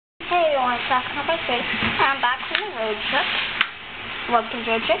back on my face. And I'm back from the road trip. Loveton's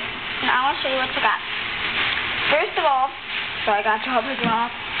road trip. And I want to show you what I got. First of all, sorry I got your helpers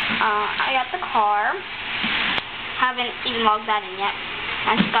off. I got the car. Haven't even logged that in yet.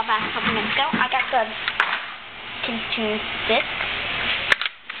 I just got back a couple minutes ago. I got the Tune disc.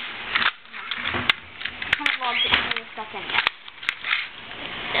 I haven't logged any of the stuff in yet.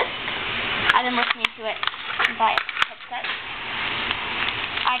 Disc. I've been listening to it by headset.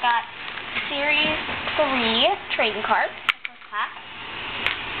 I got Series 3 trading cards. First pack.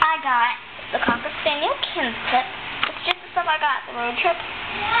 I got the Cocker Spaniel Kinship. It's just the stuff I got at the road trip.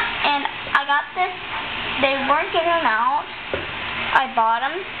 And I got this. They weren't giving them out. I bought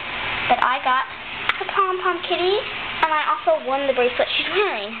them. But I got the Pom-Pom Kitty. And I also won the bracelet she's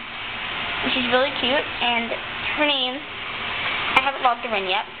wearing. And she's really cute. And her name, I haven't logged her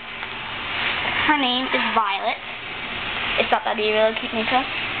in yet. Her name is Violet. I thought that'd be a really cute name for her.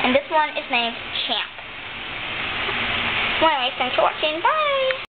 And this one is named Champ. Well, anyways, thanks for watching. Bye!